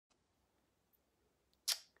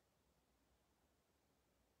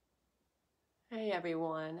Hey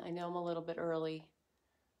everyone, I know I'm a little bit early,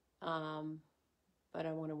 um, but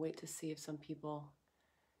I want to wait to see if some people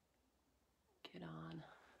get on.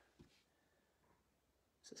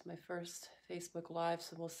 This is my first Facebook Live,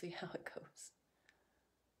 so we'll see how it goes.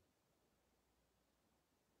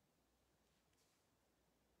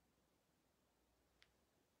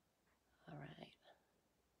 All right.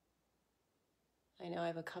 I know I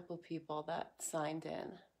have a couple people that signed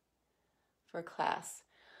in for class.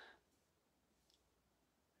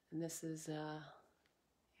 And this is, here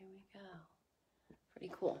we go.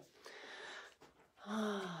 Pretty cool.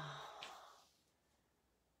 All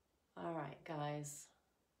right, guys.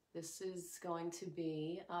 This is going to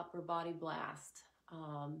be upper body blast.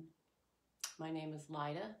 My name is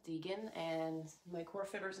Lyda Deegan, and my core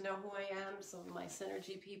fitters know who I am, so my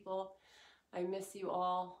Synergy people, I miss you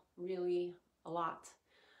all really a lot.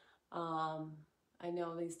 I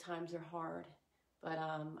know these times are hard, but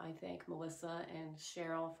I thank Melissa and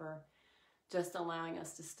Cheryl for just allowing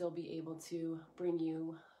us to still be able to bring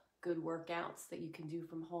you good workouts that you can do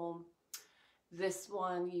from home. This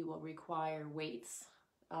one you will require weights.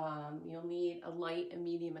 You'll need a light, a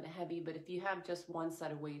medium, and a heavy, but if you have just one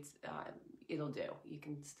set of weights, it'll do. You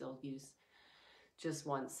can still use just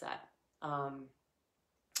one set.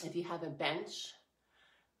 If you have a bench,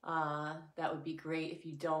 that would be great. If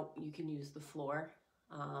you don't, you can use the floor.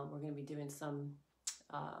 We're going to be doing some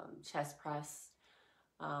chest press.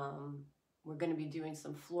 We're going to be doing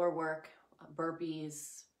some floor work,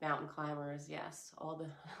 burpees, mountain climbers, yes, all the,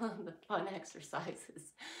 the fun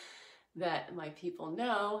exercises that my people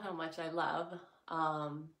know how much I love.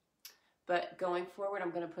 But going forward,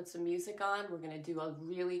 I'm going to put some music on. We're going to do a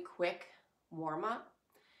really quick warm-up.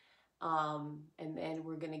 And then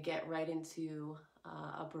we're going to get right into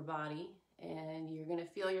upper body. And you're going to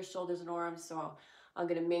feel your shoulders and arms. So I'm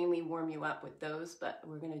going to mainly warm you up with those. But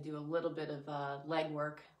we're going to do a little bit of leg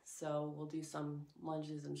work. So we'll do some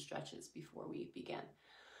lunges and stretches before we begin.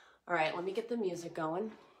 All right, let me get the music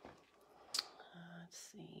going. Let's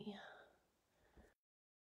see.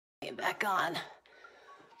 Get back on.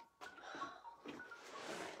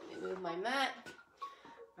 Let me move my mat.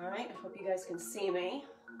 All right, I hope you guys can see me.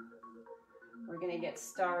 We're gonna get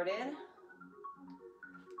started.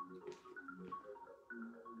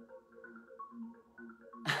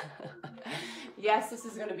 Yes, this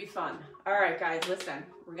is gonna be fun. All right, guys, listen.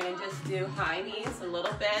 We're gonna just do high knees a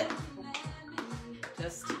little bit.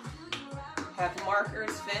 Just have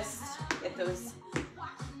markers, fists, get those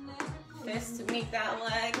fists to meet that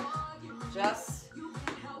leg. Just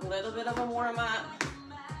a little bit of a warm up.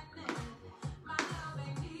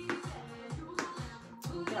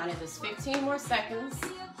 We got it, just 15 more seconds.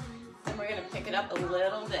 Then we're gonna pick it up a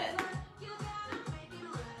little bit.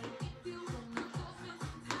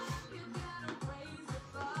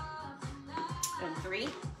 And 3,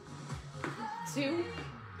 2,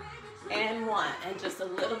 and 1. And just a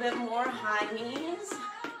little bit more high knees.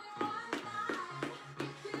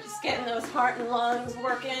 Just getting those heart and lungs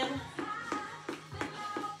working.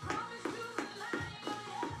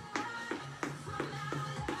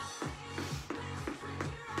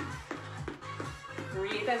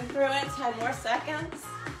 Breathing through it, 10 more seconds.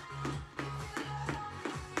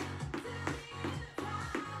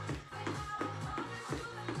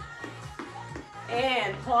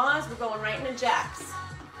 And pause, we're going right into jacks.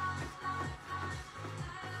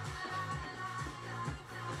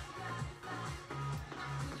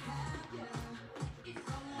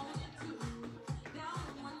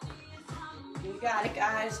 You got it,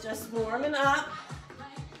 guys, just warming up.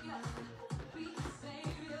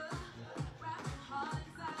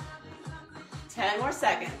 Ten more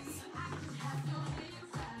seconds.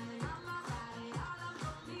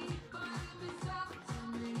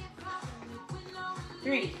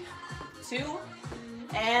 3, 2,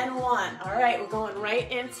 and 1. All right, we're going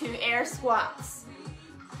right into air squats.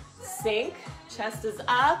 Sink, chest is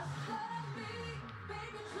up.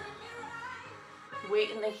 Weight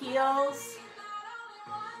in the heels.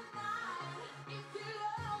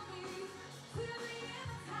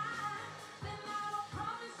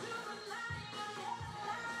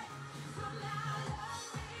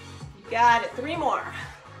 You got it, 3 more.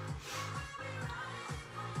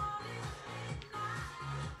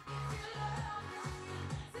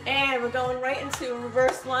 And we're going right into a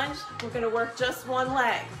reverse lunge. We're gonna work just one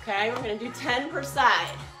leg, okay? We're gonna do 10 per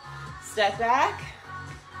side. Step back.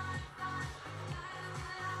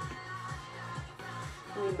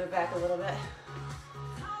 Let me move back a little bit.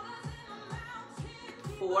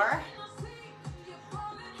 4,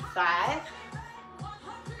 5,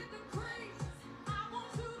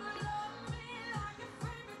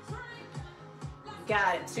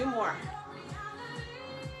 got it, 2 more.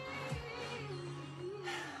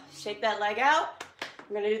 Shake that leg out.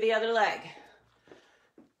 We're gonna do the other leg.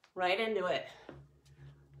 Right into it.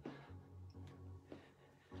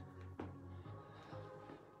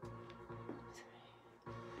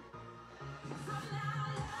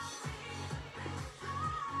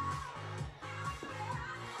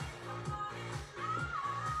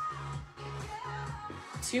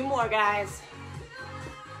 Two more, guys.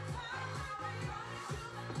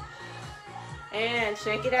 And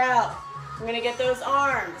shake it out. We're gonna get those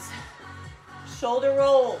arms. Shoulder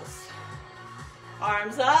rolls.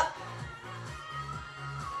 Arms up.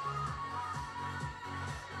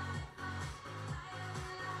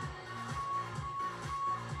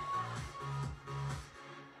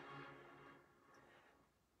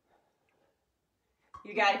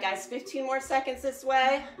 You got it, guys. 15 more seconds this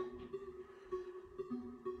way.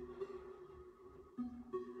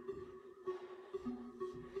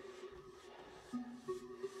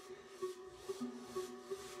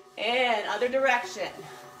 And other direction.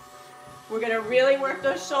 We're going to really work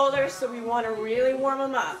those shoulders, so we want to really warm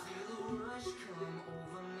them up.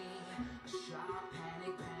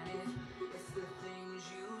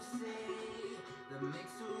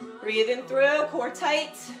 Breathing through, core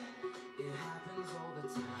tight.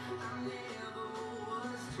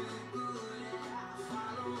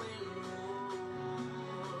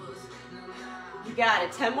 You got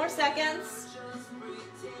it. 10 more seconds.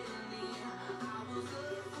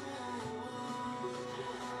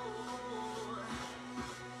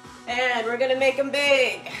 And we're gonna make them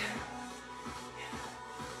big.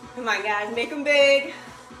 Come on, guys, make them big.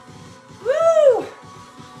 Woo!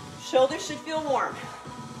 Shoulders should feel warm.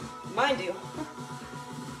 Mine do.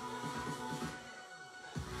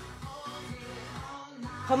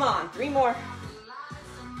 Come on, 3 more.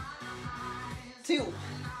 2,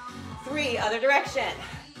 3, other direction.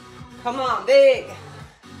 Come on, big.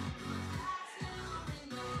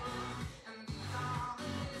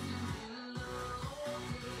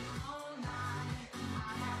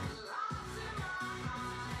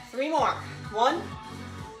 Three more. 1,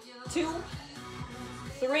 2,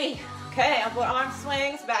 3. Okay, upward arm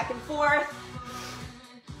swings, back and forth.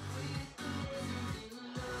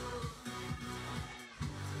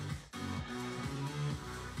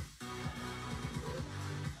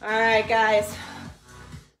 All right, guys.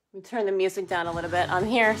 Let me turn the music down a little bit. I'm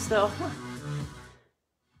here still.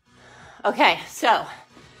 Okay, so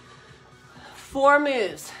 4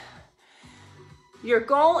 moves. Your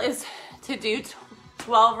goal is to do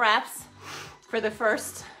 12 reps for the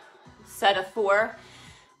first set of 4.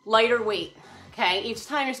 Lighter weight, okay? Each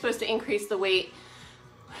time you're supposed to increase the weight,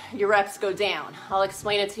 your reps go down. I'll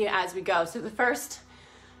explain it to you as we go. So the first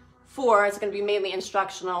 4 is gonna be mainly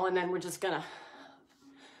instructional, and then we're just gonna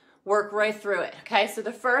work right through it, okay? So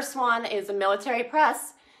the first one is a military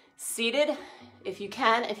press, seated, if you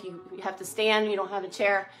can. If you have to stand, you don't have a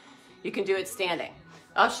chair, you can do it standing.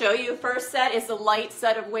 I'll show you. First set is a light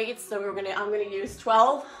set of weights, so I'm gonna use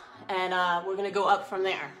 12, and we're gonna go up from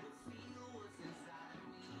there.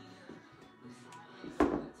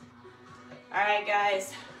 All right,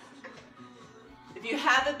 guys. If you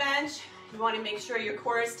have a bench, you want to make sure your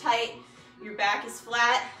core is tight, your back is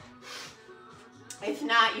flat. If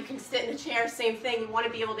not, you can sit in a chair, same thing. You want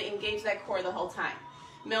to be able to engage that core the whole time.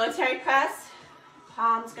 Military press,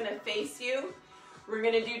 palms gonna face you. We're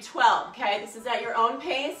gonna do 12, okay? This is at your own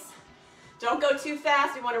pace. Don't go too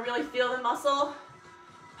fast. You wanna really feel the muscle.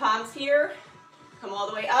 Palms here, come all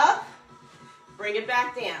the way up. Bring it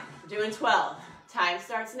back down. We're doing 12. Time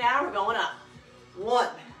starts now, we're going up. 1,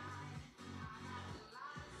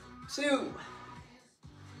 2,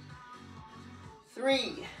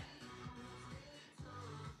 3,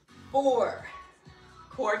 4,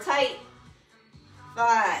 core tight.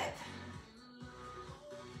 5,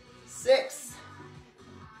 6,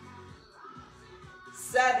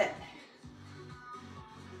 7,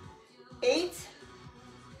 8,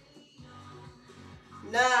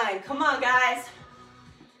 9. Come on, guys.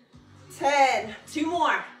 10. 2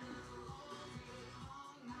 more.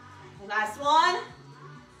 Last one.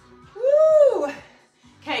 Woo!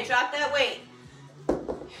 Okay, drop that weight.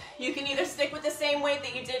 You can either stick with the same weight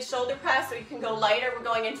that you did shoulder press, or you can go lighter. We're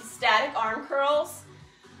going into static arm curls.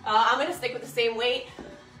 I'm going to stick with the same weight.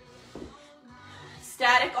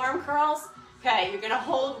 Static arm curls. Okay, you're going to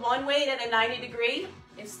hold one weight at a 90 degree.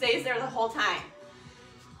 It stays there the whole time.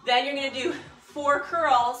 Then you're going to do 4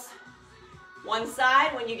 curls. One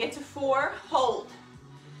side, when you get to 4, hold.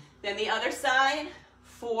 Then the other side,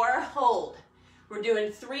 4, hold. We're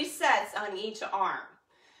doing 3 sets on each arm.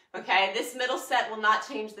 Okay, this middle set will not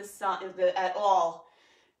change this at all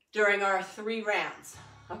during our 3 rounds.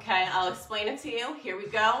 Okay, I'll explain it to you. Here we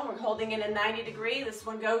go. We're holding in a 90 degree. This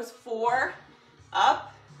one goes 4,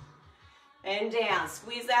 up and down.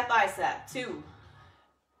 Squeeze that bicep. 2,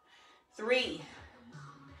 3,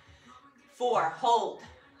 4. Hold.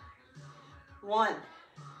 1,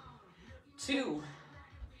 2,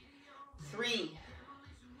 3,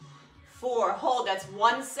 4. Hold. That's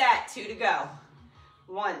one set. 2 to go.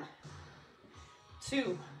 1,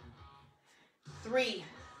 2, 3,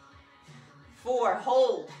 4.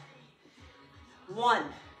 Hold. 1.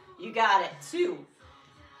 You got it. 2,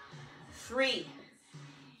 3,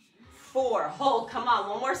 4. Hold. Come on.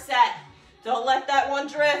 One more set. Don't let that one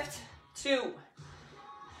drift. 2,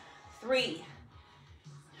 3,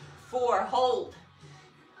 4. Hold.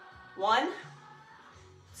 1,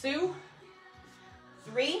 2,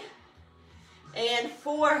 3, and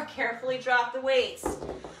 4. Carefully drop the weights.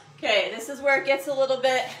 Okay, this is where it gets a little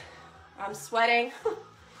bit, I'm sweating.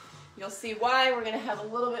 You'll see why. We're going to have a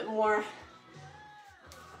little bit more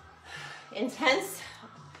intense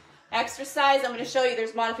exercise. I'm going to show you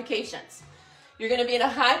there's modifications. You're going to be in a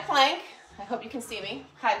high plank. I hope you can see me.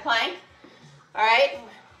 High plank. All right.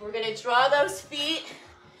 We're going to draw those feet.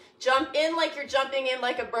 Jump in like you're jumping in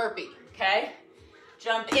like a burpee. Okay.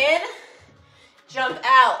 Jump in. Jump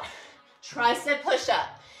out. Tricep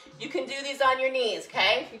push-up. You can do these on your knees.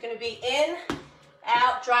 Okay. You're going to be in,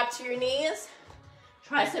 out, drop to your knees.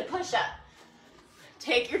 Tricep push-up.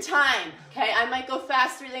 Take your time. Okay. I might go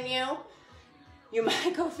faster than you. You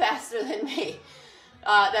might go faster than me.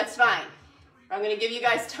 That's fine. I'm going to give you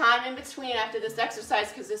guys time in between after this exercise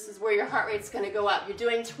because this is where your heart rate's going to go up. You're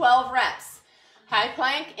doing 12 reps. High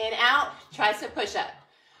plank, in, out, tricep push-up.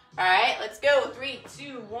 All right, let's go. 3,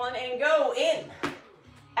 2, 1, and go. In,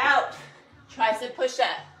 out, tricep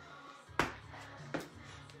push-up.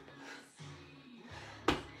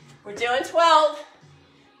 We're doing 12.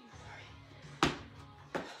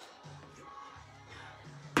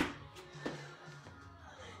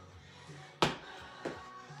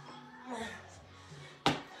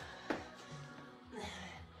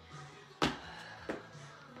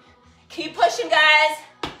 Keep pushing, guys.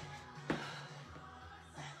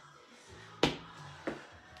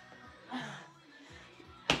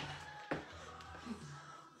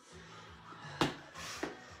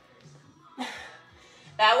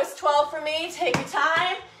 That was 12 for me. Take your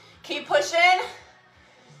time. Keep pushing.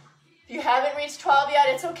 If you haven't reached 12 yet,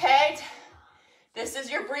 it's okay. This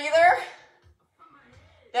is your breather.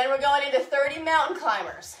 Then we're going into 30 mountain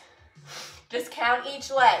climbers. Just count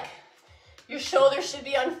each leg. Your shoulders should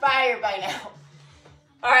be on fire by now.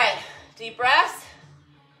 All right, deep breaths.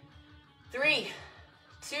 3,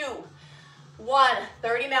 2, 1.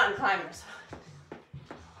 30 mountain climbers.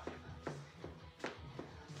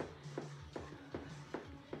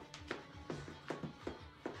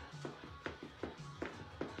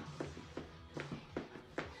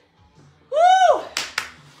 Woo! All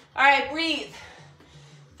right, breathe.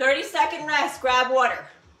 30-second rest, grab water.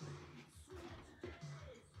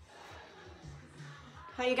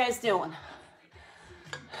 How you guys doing?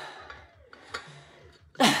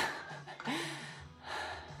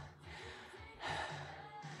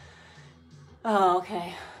 Oh,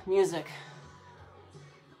 okay. Music.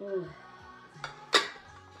 All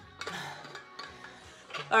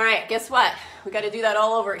right, guess what? We got to do that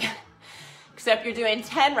all over again. Except you're doing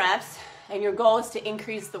 10 reps, and your goal is to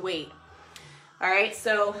increase the weight. All right,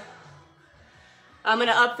 so I'm going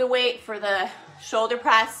to up the weight for the shoulder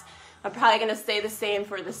press. I'm probably going to stay the same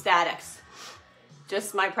for the statics.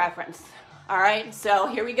 Just my preference. All right, so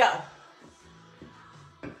here we go.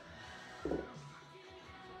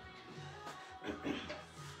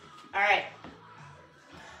 All right.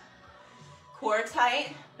 Core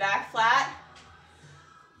tight, back flat.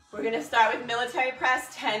 We're going to start with military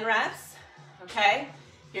press, 10 reps. Okay,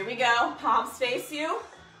 here we go. Palms face you.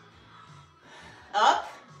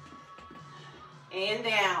 Up and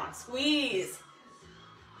down. Squeeze.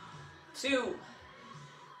 2,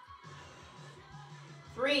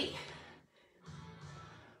 3,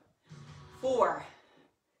 4,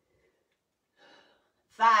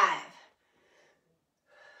 5,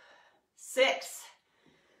 6,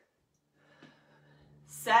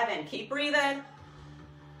 7. Keep breathing.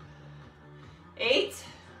 8,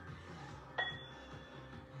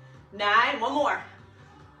 9. One more.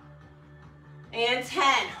 And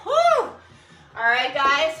 10. Woo! All right,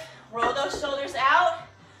 guys. Roll those shoulders out.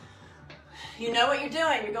 You know what you're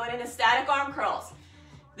doing. You're going into static arm curls.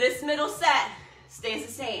 This middle set stays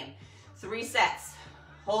the same. 3 sets.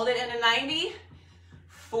 Hold it in a 90.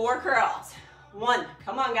 4 curls. 1.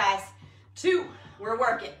 Come on, guys. 2. We're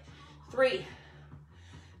working. 3,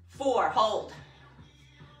 4. Hold.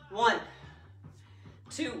 1,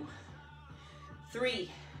 2,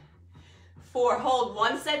 3, 4. Hold.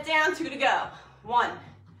 1 set down, 2 to go. 1,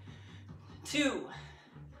 2,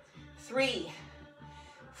 3,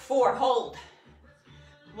 4. Hold.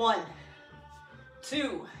 1,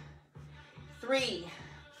 2, 3,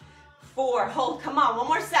 4. Hold. Come on. One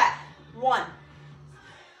more set. 1,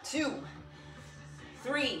 2,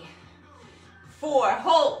 3, 4.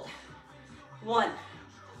 Hold. 1,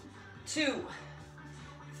 2,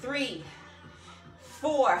 3,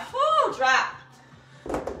 4. Oh, drop.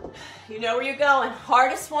 You know where you're going.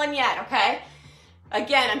 Hardest one yet, okay?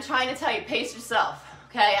 Again, I'm trying to tell you, pace yourself,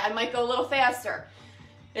 okay? I might go a little faster.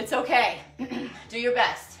 It's okay. Do your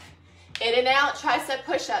best. In and out, tricep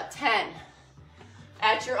push-up, 10.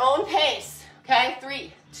 At your own pace, okay?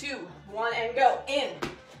 3, 2, 1, and go. In,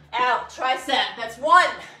 out, tricep. That's 1,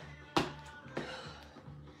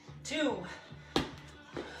 2,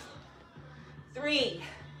 3,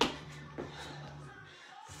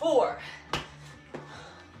 4,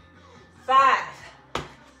 5,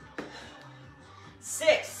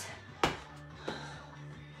 6,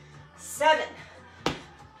 7,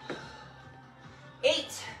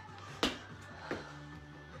 8,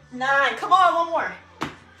 9. Come on, one more.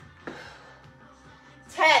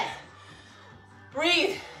 10.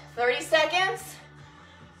 Breathe. 30 seconds.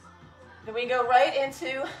 Then we go right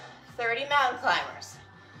into 30 mountain climbers.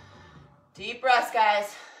 Deep breaths,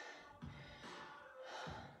 guys.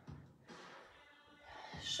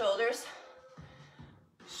 Shoulders,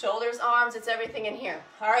 shoulders, arms, it's everything in here.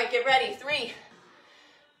 All right, get ready. 3,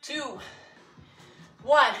 2,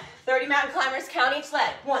 1. 30 mountain climbers, count each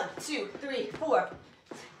leg. 1, 2, 3, 4.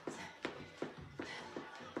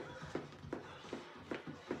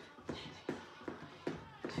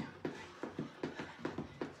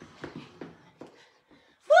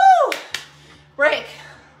 Woo! Break.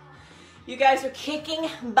 You guys are kicking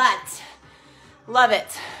butt. Love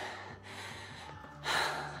it.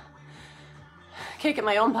 Kicking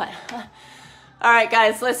my own butt. All right,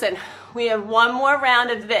 guys, listen. We have one more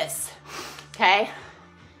round of this, okay?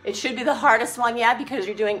 It should be the hardest one yet because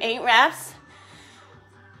you're doing 8 reps.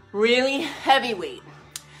 Really heavy weight.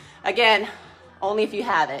 Again, only if you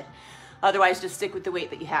have it. Otherwise, just stick with the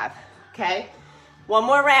weight that you have, okay? One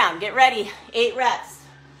more round. Get ready. 8 reps.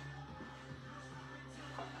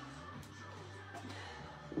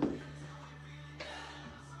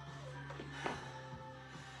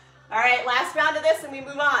 All right, last round of this and we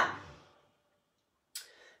move on.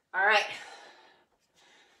 All right.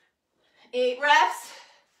 8 reps,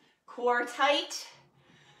 core tight,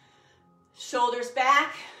 shoulders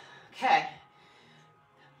back. Okay.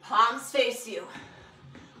 Palms face you.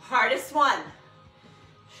 Hardest one.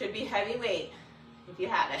 Should be heavy weight if you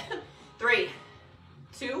have it. 3,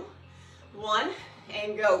 2, 1,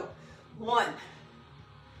 and go. 1,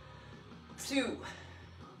 2,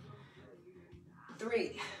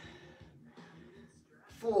 3,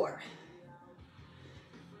 4,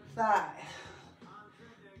 5,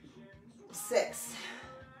 6,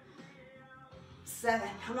 7.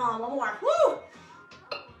 Come on, one more. Woo!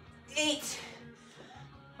 8.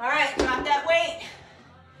 All right, drop that weight.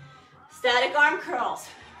 Static arm curls.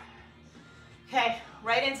 Okay,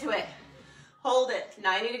 right into it. Hold it,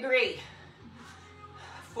 90 degree.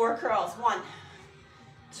 4 curls. 1,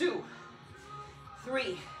 2,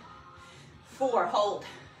 3, 4. Hold.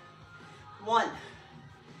 1,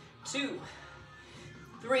 2,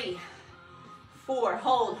 3, 4.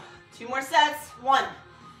 Hold. 2 more sets. 1,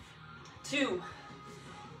 2,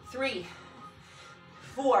 3,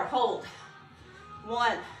 4. Hold.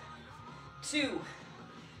 1, 2,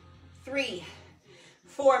 3,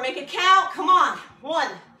 4. Make it count. Come on.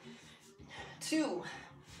 1, 2,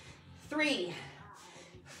 3,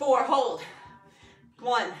 4. Hold.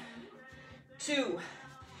 1, 2,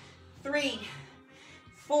 3,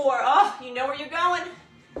 4. Oh, you know where you're going.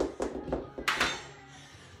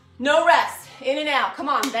 No rest. In and out. Come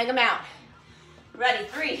on, bang them out. Ready.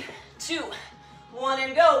 3, 2, 1,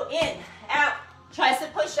 and go. In, out.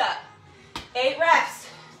 Tricep push-up. 8 reps.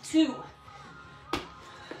 2,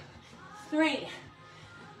 3,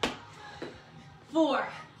 4,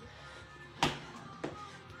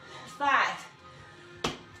 5,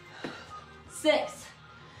 6,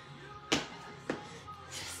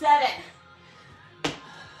 7,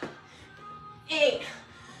 8.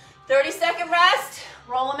 30-second rest.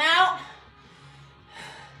 Roll them out.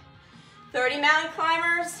 30 mountain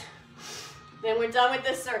climbers. Then we're done with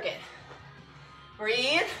this circuit.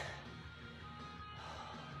 Breathe.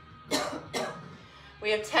 We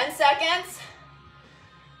have 10 seconds.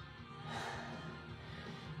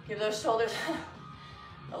 Give those shoulders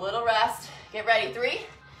a little rest. Get ready. 3,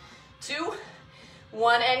 2,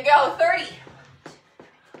 1, and go. 30.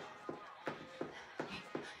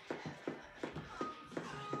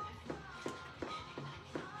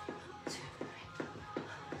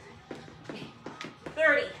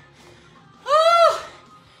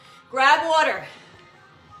 Grab water.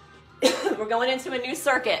 We're going into a new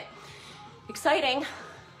circuit. Exciting.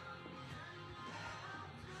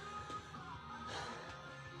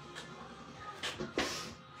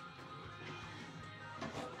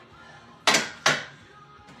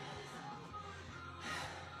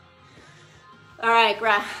 All right,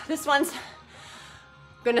 this one's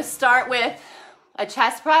gonna start with a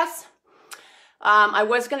chest press. I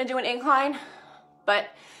was gonna do an incline, but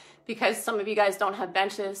because some of you guys don't have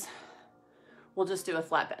benches, we'll just do a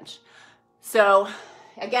flat bench. So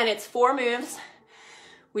again, it's 4 moves.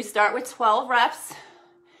 We start with 12 reps,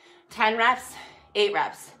 10 reps, 8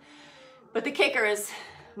 reps. But the kicker is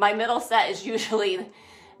my middle set is usually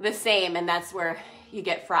the same, and that's where you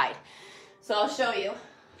get fried. So I'll show you.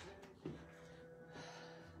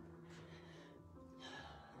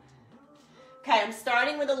 Okay, I'm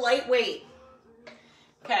starting with a light weight.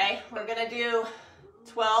 Okay, we're gonna do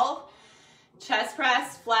 12 chest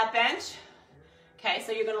press, flat bench. Okay,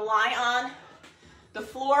 so you're gonna lie on the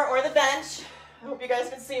floor or the bench. I hope you guys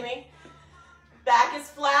can see me. Back is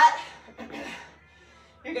flat.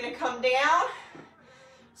 You're gonna come down,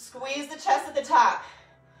 squeeze the chest at the top.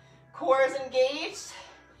 Core is engaged,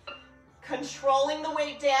 controlling the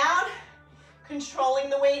weight down,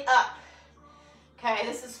 controlling the weight up. Okay,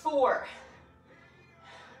 this is 4.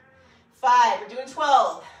 5, we're doing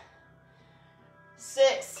 12.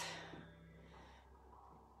 6,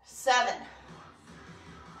 7,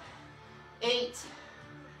 8,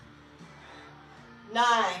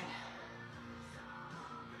 9,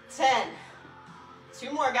 10.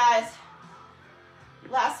 2 more, guys.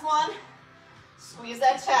 Last one. Squeeze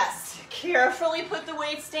that chest. Carefully put the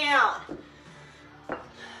weights down.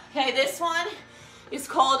 Okay, this one is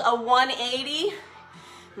called a 180.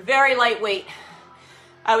 Very lightweight.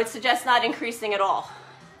 I would suggest not increasing at all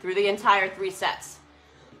through the entire 3 sets.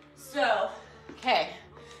 So, okay,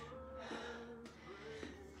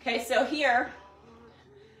 so here,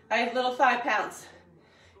 I have little 5 pounds.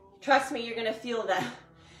 Trust me, you're gonna feel that.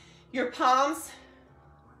 Your palms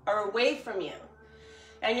are away from you.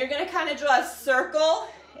 And you're gonna kind of draw a circle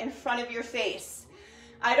in front of your face.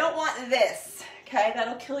 I don't want this, okay?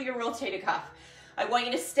 That'll kill your rotator cuff. I want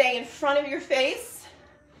you to stay in front of your face,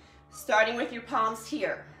 starting with your palms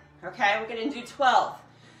here, okay? We're gonna do 12.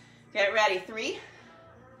 Get ready, 3,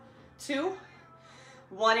 2,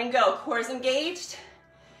 1, and go. Core's engaged.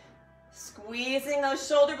 Squeezing those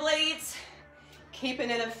shoulder blades, keeping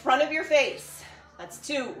it in front of your face. That's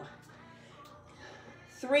 2,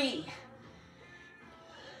 3,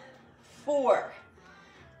 4,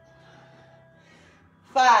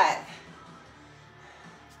 5,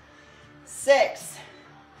 6,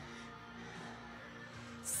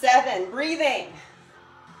 7, breathing.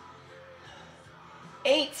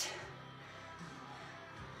 8,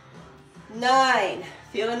 9,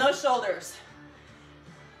 feeling those shoulders.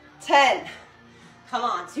 10, come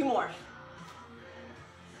on, 2 more.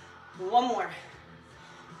 1 more.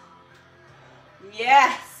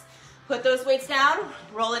 Yes, put those weights down,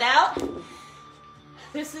 roll it out.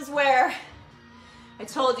 This is where I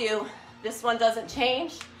told you this one doesn't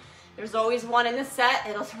change. There's always 1 in the set,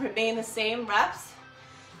 it'll remain the same reps.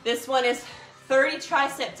 This one is 30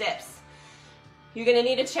 tricep dips. You're gonna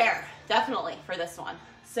need a chair, definitely, for this one.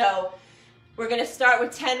 So we're gonna start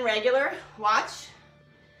with 10 regular, watch.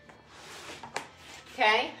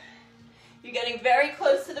 Okay, you're getting very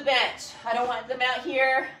close to the bench. I don't want them out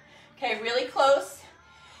here. Okay, really close.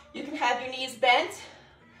 You can have your knees bent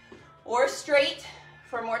or straight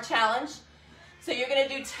for more challenge. So you're gonna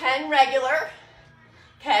do 10 regular.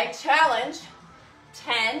 Okay, challenge,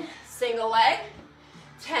 10 single leg,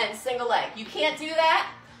 10 single leg. You can't do that,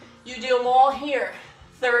 you do them all here.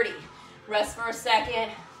 30, rest for a second,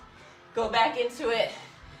 go back into it.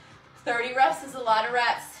 30 reps is a lot of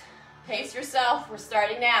reps. Pace yourself, we're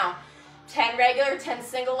starting now. 10 regular, 10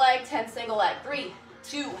 single leg, 10 single leg. 3,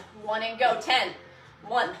 2, 1, and go. 10,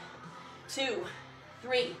 1, 2,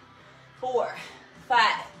 3, 4,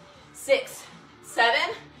 5, 6,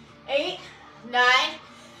 7, 8, 9,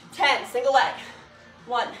 10. Single leg.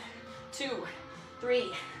 1, 2,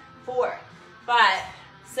 3, 4, 5,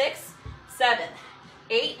 6, 7,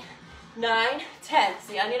 8, 9, 10.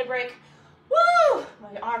 See, I need a break. Woo!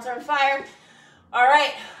 My arms are on fire. All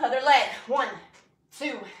right, other leg. 1,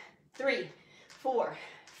 2, 3, 4,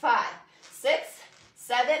 5, 6,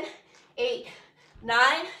 7, 8,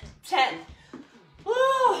 9, 10.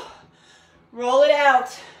 Woo! Roll it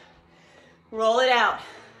out. Roll it out.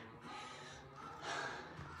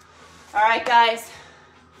 All right, guys.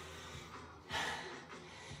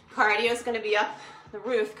 Cardio is going to be up the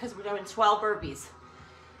roof because we're doing 12 burpees.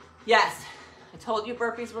 Yes, I told you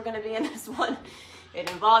burpees were going to be in this one. It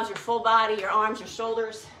involves your full body, your arms, your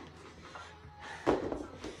shoulders.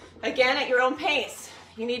 Again, at your own pace.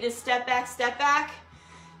 You need to step back,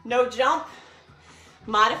 no jump,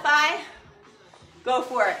 modify, go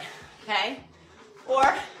for it, okay?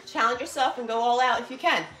 Or challenge yourself and go all out if you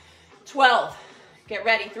can. 12, get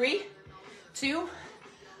ready, 3, 2,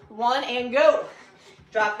 1, and go.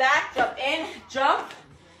 Drop back, jump in, jump.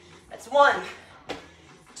 That's 1,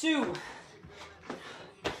 2,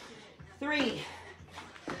 3,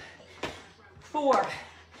 4,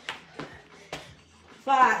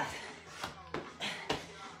 5,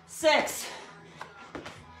 6,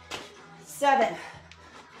 7,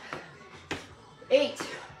 8,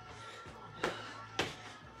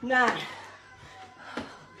 9,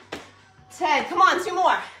 10. Come on, 2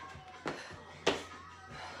 more.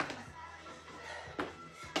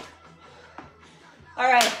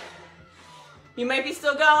 All right. You might be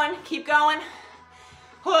still going. Keep going.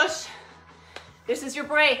 Push. This is your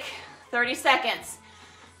break. 30 seconds.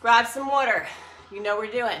 Grab some water. You know what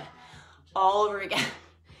we're doing. All over again.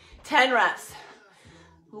 10 reps.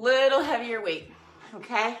 Little heavier weight.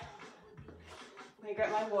 Okay? Let me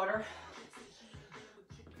grab my water.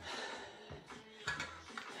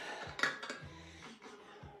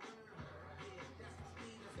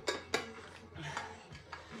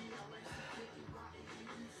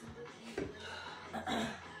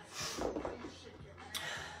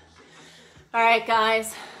 All right,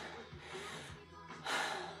 guys.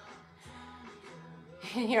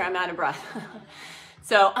 Here, I'm out of breath.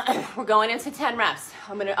 So we're going into 10 reps.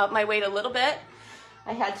 I'm gonna up my weight a little bit.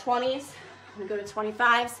 I had 20s, I'm gonna go to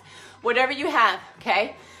 25s. Whatever you have,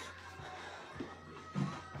 okay?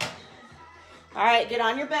 All right, get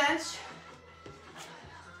on your bench.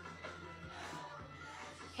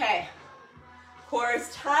 Okay, core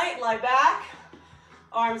is tight, lie back.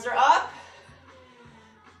 Arms are up.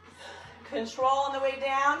 Control on the way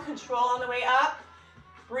down, control on the way up.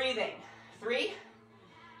 Breathing. 3,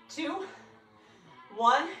 2,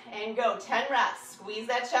 1, and go. 10 reps. Squeeze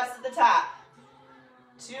that chest at the top.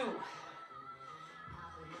 2,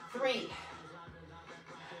 3,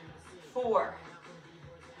 4,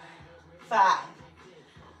 5,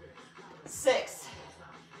 6,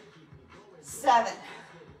 7,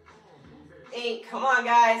 8. Come on,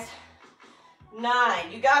 guys.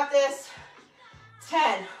 9. You got this.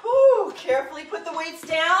 10. Whew. Carefully put the weights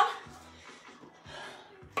down.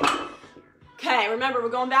 Okay, remember, we're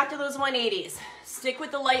going back to those 180s. Stick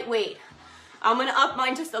with the light weight. I'm gonna up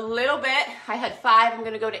mine just a little bit. I had 5, I'm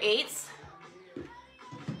gonna go to 8s.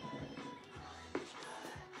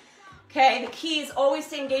 Okay, the key is always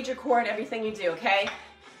to engage your core in everything you do, okay?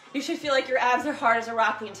 You should feel like your abs are hard as a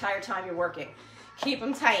rock the entire time you're working. Keep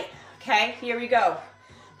them tight, okay? Here we go.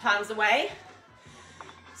 Palms away.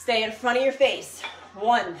 Stay in front of your face.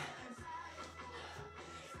 1,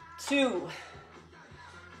 2,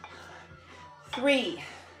 3,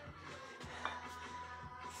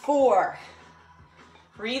 4,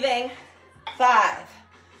 breathing, 5,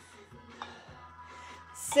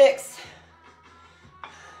 6,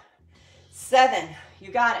 7,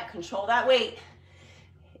 you got it, control that weight,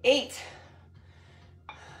 8,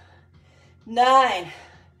 9,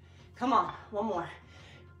 come on, one more,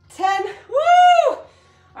 10, woo!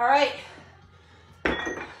 All right,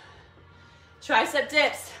 tricep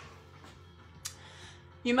dips.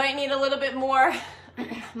 You might need a little bit more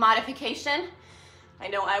modification. I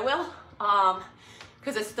know I will,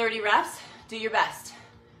 because it's 30 reps. Do your best.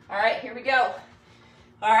 All right, here we go.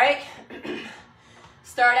 All right,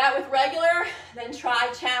 start out with regular, then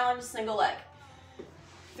try challenge single leg.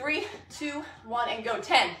 3, 2, 1, and go.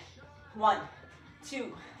 10. 1,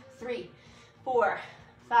 2, 3, 4,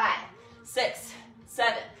 5, 6,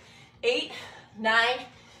 7, 8, 9,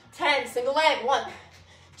 10. Single leg. 1,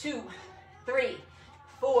 2, 3,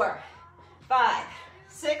 4, 5,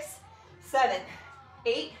 6, 7,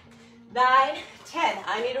 8, 9, 10.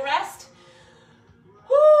 I need a rest.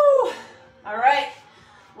 Woo! All right,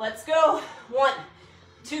 let's go. 1,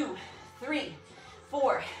 2, 3,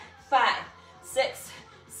 4, 5, 6,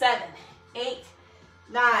 7, 8,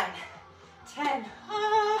 9, 10.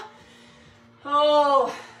 Ah.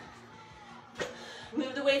 Oh.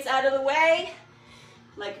 Move the weights out of the way.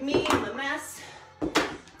 Like me, I'm a mess.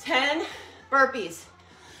 10 burpees.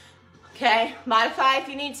 Okay, modify if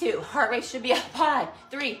you need to. Heart rate should be up high.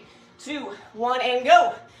 3, 2, 1, and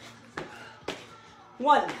go.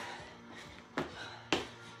 1,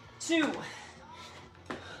 2,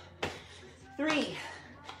 3,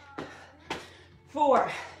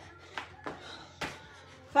 4,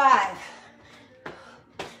 5,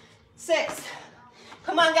 6.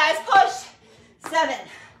 Come on, guys, push. 7,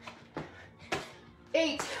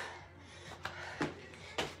 8,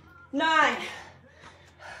 9,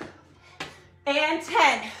 and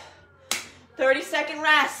 10. 30-second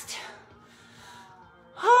rest.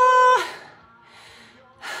 Ah.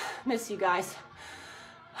 Miss you guys.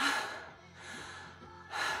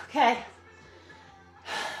 Okay.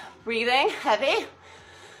 Breathing, heavy.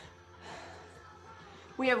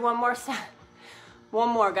 We have one more set. One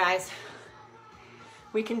more, guys.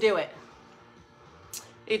 We can do it.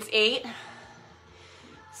 It's 8.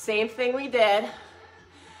 Same thing we did.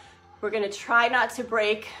 We're gonna try not to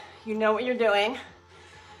break. You know what you're doing.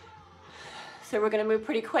 So we're gonna move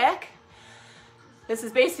pretty quick. This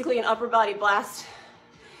is basically an upper body blast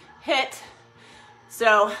hit.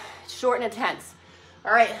 So short and intense.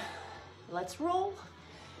 All right, let's roll.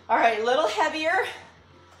 All right, a little heavier.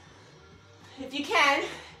 If you can,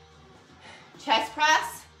 chest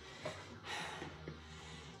press.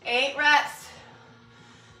 8 reps.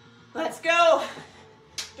 Let's go.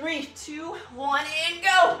 3, 2, 1, and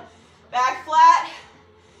go. Back flat.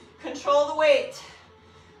 Control the weight.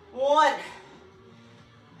 1,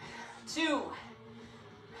 2,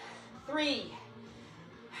 3,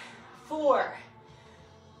 4,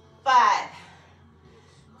 5,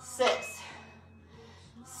 6,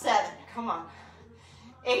 7. Come on.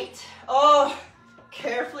 8. Oh,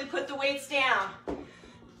 carefully put the weights down.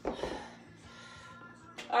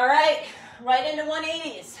 All right, right into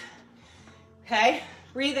 180s. Okay,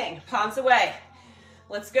 breathing, palms away.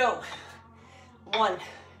 Let's go. 1,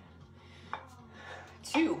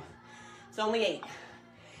 2, it's only 8.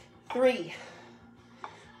 3,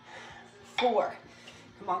 4,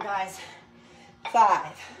 come on guys.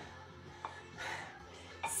 5,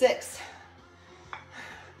 6,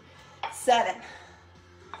 7,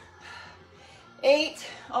 8.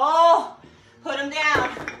 Oh, put them down.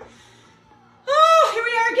 Oh, here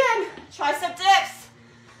we are again. Tricep dips.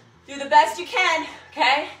 Do the best you can,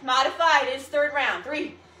 okay? Modified is third round.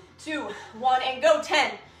 3, 2, 1, and go.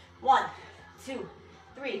 10. 1, 2,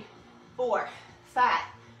 3, 4, 5,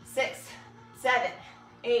 6, 7,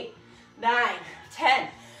 8, 9, 10.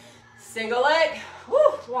 Single leg. Woo.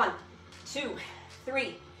 1, 2,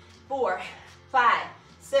 3, 4, 5,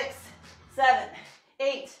 6, 7,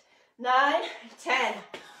 8, 9, 10.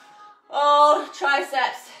 Oh,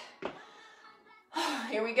 triceps.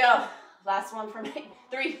 Here we go. Last one for me.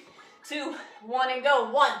 3, 2, 1, and go.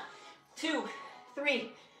 1, 2,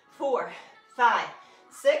 3, 4, 5,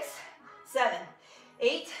 6, 7,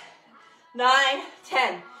 8, 9,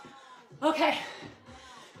 10. Okay.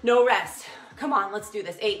 No rest. Come on, let's do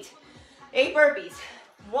this. 8. 8 burpees.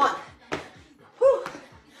 1,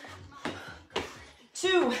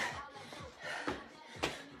 2,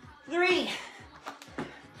 3,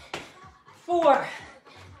 4,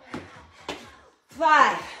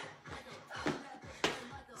 5,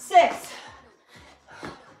 6,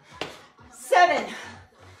 7,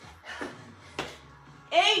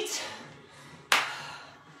 8.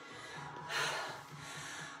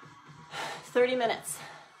 30 minutes.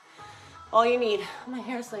 All you need. My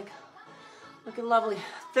hair's like looking lovely.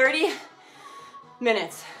 30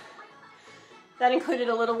 minutes. That included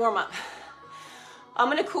a little warm-up. I'm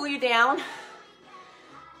gonna cool you down.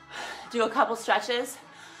 Do a couple stretches,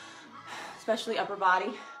 especially upper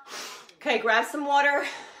body. Okay, grab some water.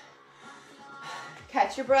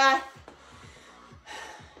 Catch your breath.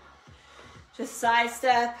 Just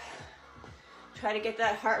sidestep. Try to get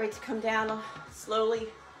that heart rate to come down slowly.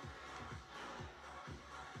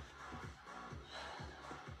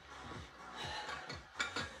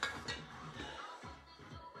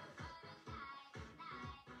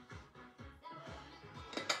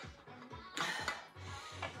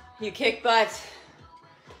 You kick butt.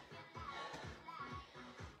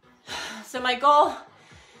 So my goal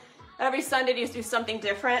every Sunday is to do something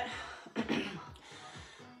different.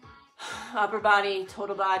 Upper body,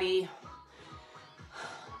 total body,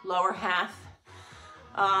 lower half,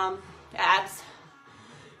 abs.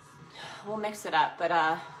 We'll mix it up,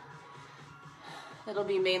 but it'll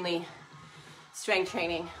be mainly strength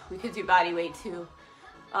training. We could do body weight too.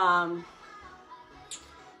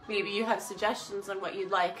 Maybe you have suggestions on what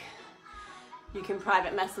you'd like. You can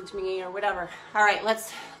private message me or whatever. All right,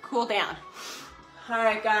 let's cool down. All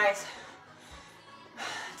right, guys.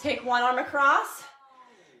 Take one arm across.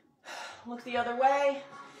 Look the other way.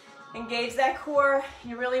 Engage that core.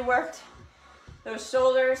 You really worked those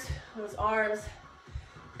shoulders, those arms,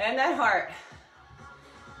 and that heart.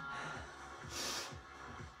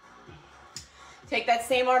 Take that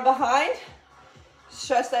same arm behind.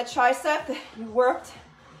 Stretch that tricep that you worked.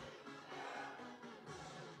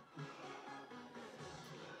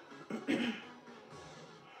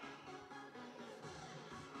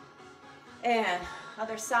 And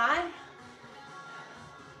other side.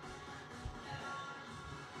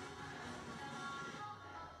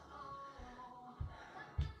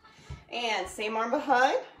 And same arm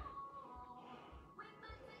behind.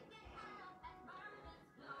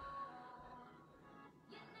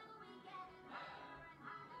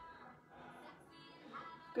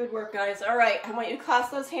 Good work, guys. All right, I want you to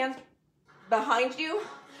clasp those hands behind you.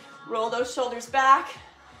 Roll those shoulders back.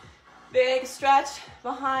 Big stretch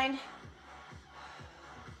behind.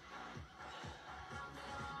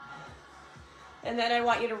 And then I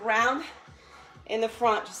want you to round in the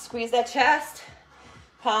front. Just squeeze that chest,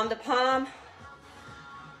 palm to palm.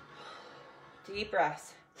 Deep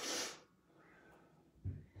breaths.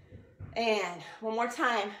 And one more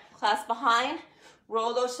time. Clasp behind.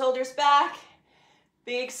 Roll those shoulders back.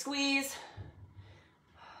 Big squeeze.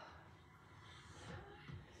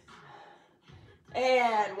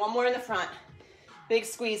 And one more in the front. Big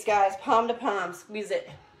squeeze, guys. Palm to palm. Squeeze it.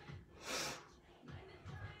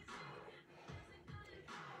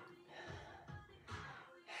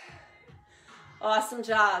 Awesome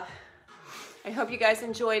job. I hope you guys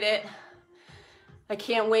enjoyed it. I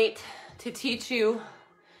can't wait to teach you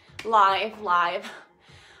live.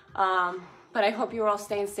 But I hope you're all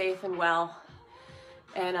staying safe and well.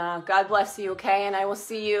 And God bless you, okay? And I will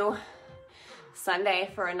see you Sunday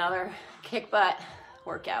for another kick butt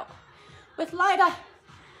workout with Lyda.